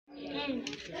Yeah,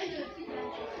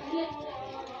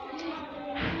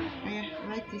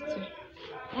 write it here.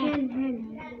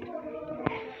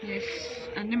 Yes,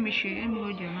 and let me show you. Let me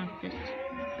hold your hand first.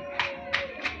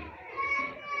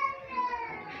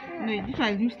 No, this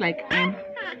one looks like M.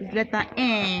 It's letter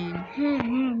N.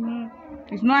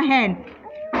 It's not hen.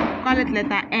 Call it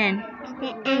letter N.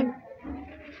 N.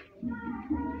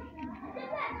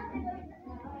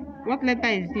 What letter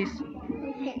is this?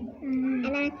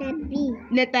 And I said B.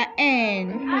 Letter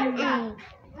N. A.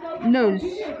 Nose.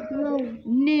 No.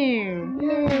 Nail.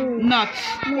 No. Nut.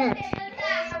 Net.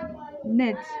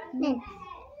 Net. Net.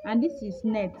 And this is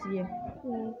net here.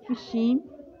 No. Fishing.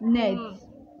 Net.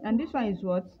 And this one is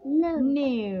what? No.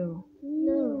 Nail.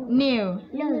 No. Nail.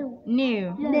 No.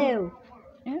 Nail. No.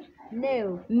 Eh?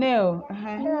 No. Nail.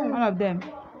 No. All of them.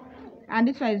 And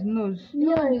this one is nose.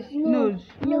 Nose. Nose.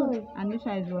 Nose. And this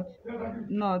one is what?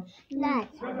 Nut. That.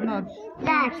 Nut.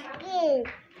 That.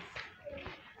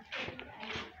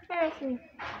 Let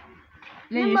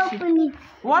you see.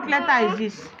 What letter is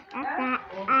this?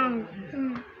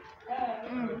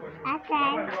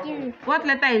 What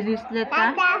letter is this?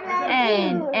 Letter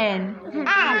N. N. N.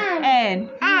 N.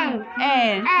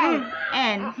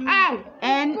 N.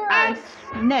 N as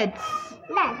net.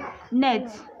 Net. Net.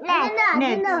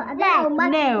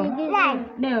 Nail.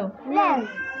 Nail.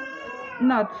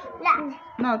 Nut.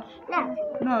 Nut.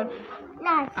 Nut.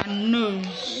 And nose.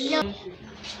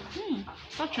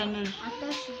 Touch your nose.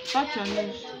 Touch your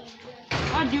nose.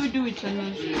 What do you do with your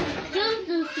nose? Just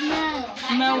to smell.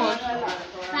 Smell what?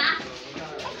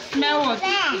 Smell what?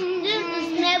 Just to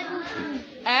smell.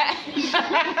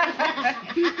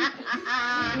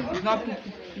 It's not poo.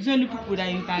 It's only poo that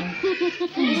you can. This is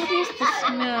to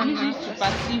smell. This is to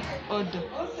perceive odor.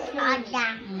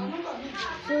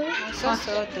 So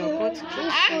salt.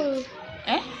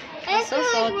 Eh? So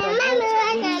salt.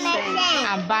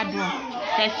 And bad one.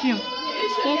 Perfume.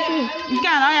 You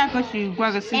can't know how to go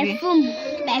to see.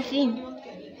 Perfume.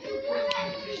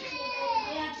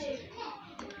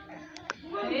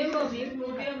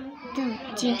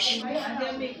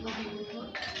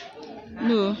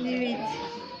 No.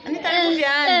 Anita, move your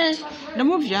hand.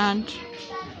 Remove your hand.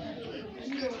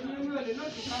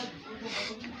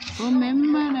 Oh, man.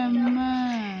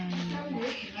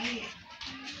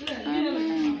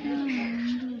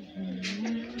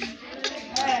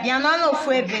 You're not no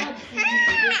fuebe.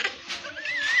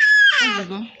 There you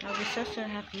go. I'll be so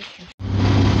happy.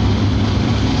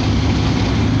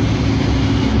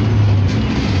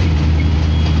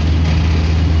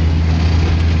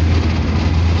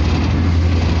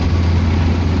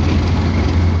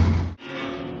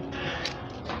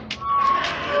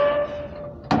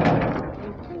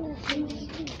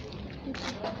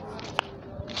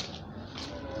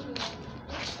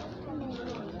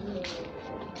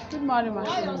 Good morning, ma.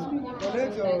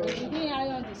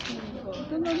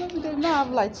 No, we did not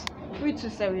have lights. We too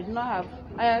say we did not have.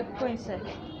 I go inside.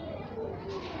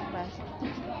 Bye.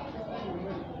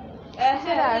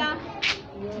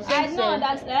 I know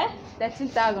that's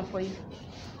 13,000 for you.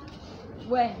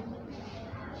 when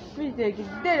Please take it.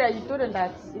 The day that you told them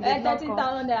that it did not come.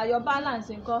 13,000 naira your balance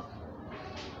nko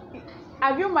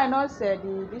Have you minus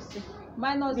the this thing?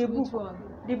 minus The which book. one?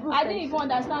 The book. I didn't even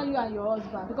understand you and your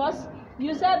husband because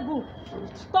you said book.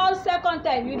 Second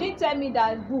time you didn't tell me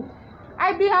that book.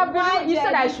 I be have Why been. You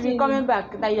said I should be everything? coming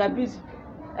back. That you are busy.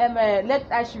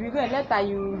 I should be going. Later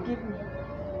you give me.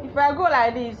 If I go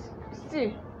like this,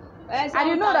 still. And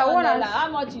you know that one $7,000, how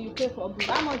much you pay for book?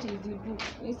 How much is the book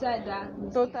inside that?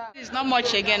 total. It's not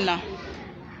much again now.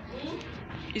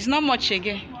 It's not much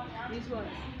again. This one.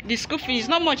 The school fee is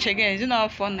not much again. It's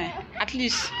not 4 9. At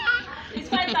least. It's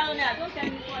 5,000 naira. Don't tell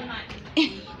me 4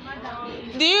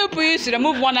 9. Do you people used to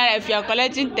remove 1 naira if you are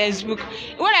collecting textbook?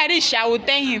 When I reach, I will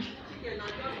tell him.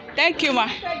 Thank you, ma.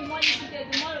 Pay the money today.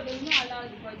 Tomorrow they will not allow the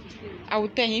boy to stay. I will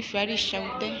tell him if I reach. I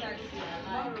will tell him.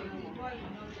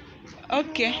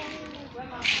 Okay.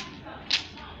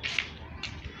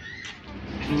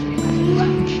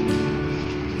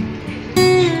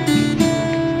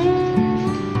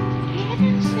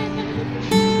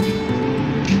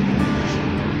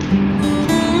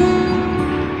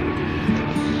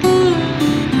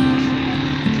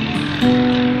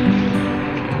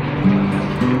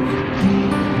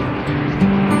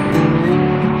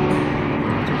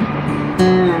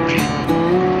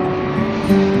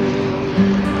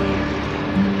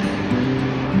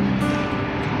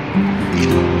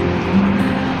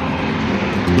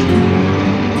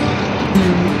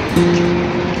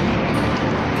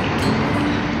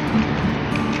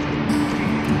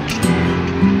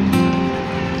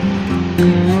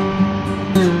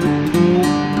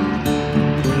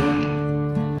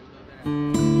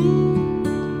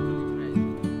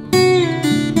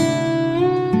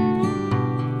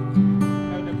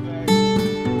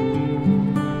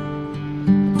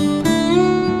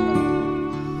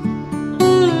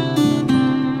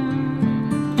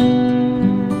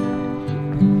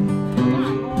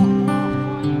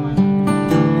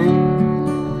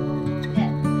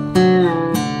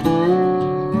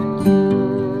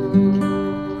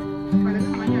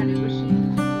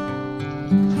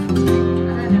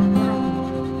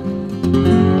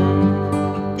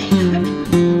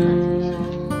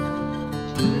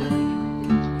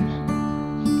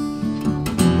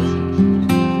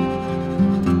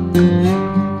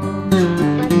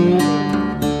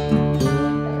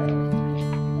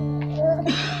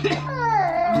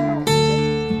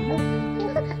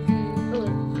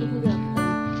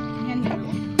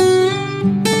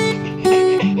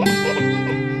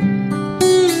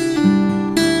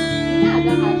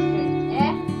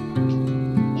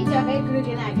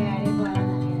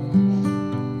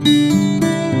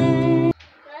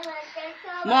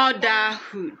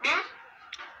 Motherhood.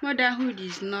 Motherhood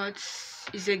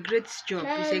is a great job.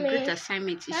 It's a great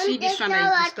assignment. You see this one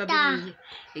that is disturbing me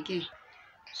again.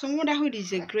 So motherhood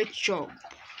is a great job.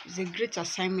 It's a great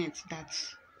assignment that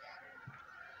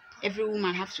every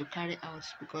woman has to carry out,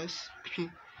 because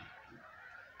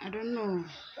I don't know.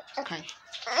 Okay.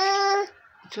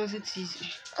 It wasn't easy.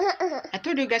 I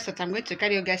told you guys that I'm going to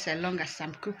carry you guys along as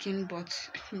I'm cooking, but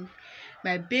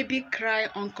my baby cry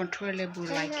uncontrollable.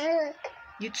 Like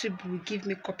YouTube will give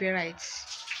me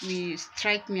copyrights, will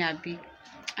strike me a bit.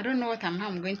 I don't know how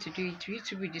I'm going to do it.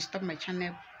 YouTube will disturb my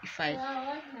channel if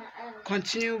I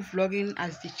continue vlogging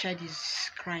as the child is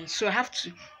crying. So I have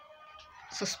to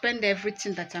suspend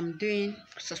everything that I'm doing,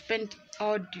 suspend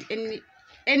all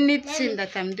anything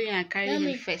that I'm doing and carry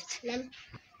him first. I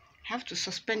have to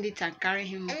suspend it and carry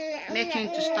him, make him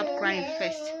to stop crying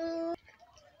first.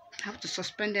 I have to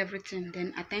suspend everything,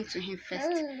 then attend to him first.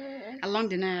 Along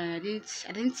the night,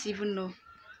 I didn't even know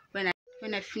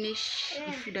when I finish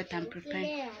the food that I'm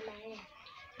preparing.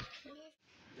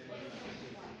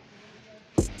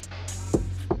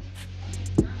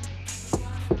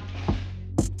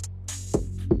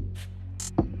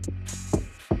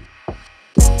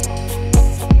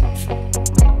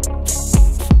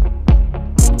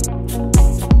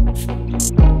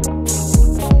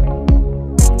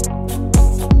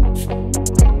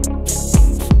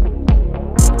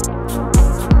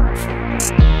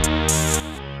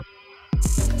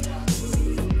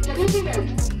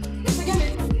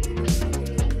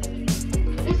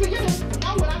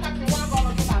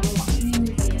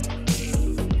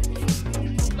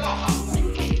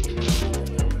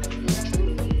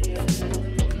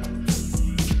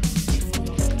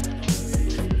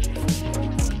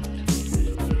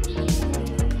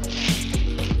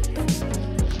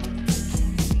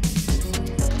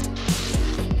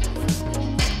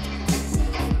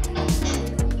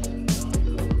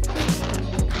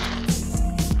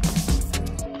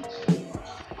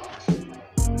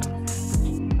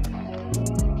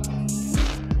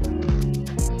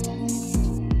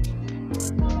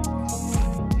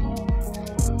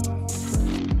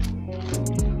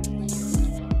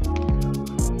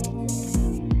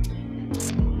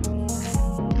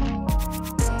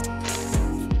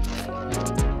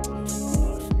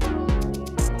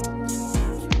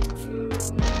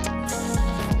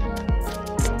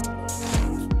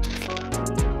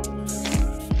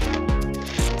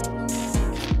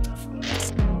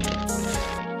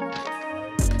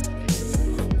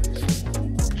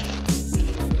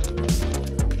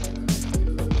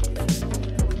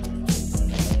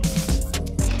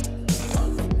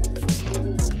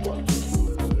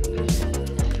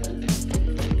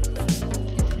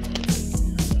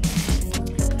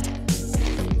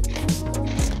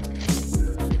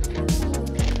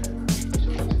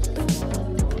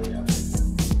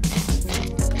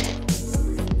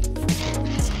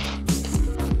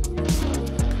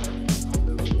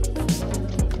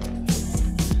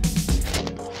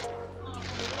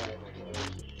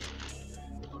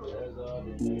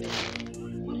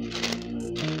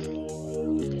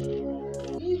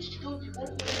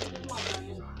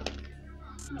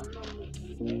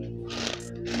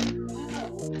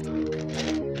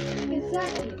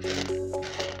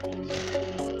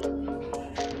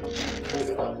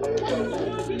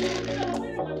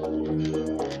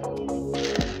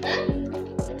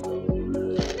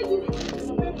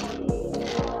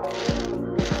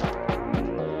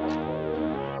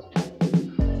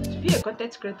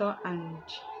 Content creator and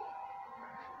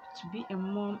to be a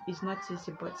mom is not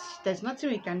easy, but there's nothing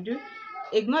we can do.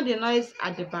 Ignore the noise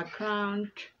at the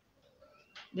background.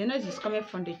 The noise is coming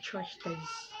from the church that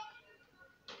is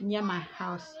near my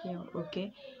house here.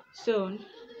 Okay, so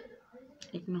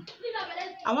ignore.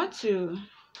 I want to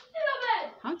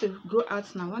go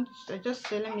out now. I want to just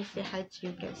say, let me say hi to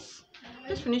you guys.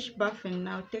 Just finish bathing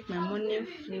now, take my morning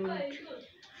food,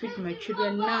 feed my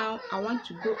children. Now I want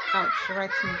to go out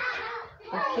right now.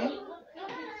 Okay,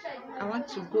 I want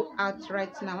to go out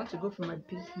right now. I want to go for my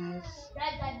business.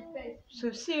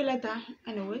 So see you later.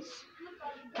 Anyways,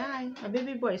 bye. My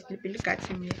baby boy is sleeping. Look at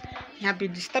him here. He has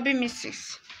been disturbing me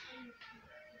since.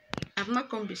 I've not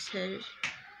come beside.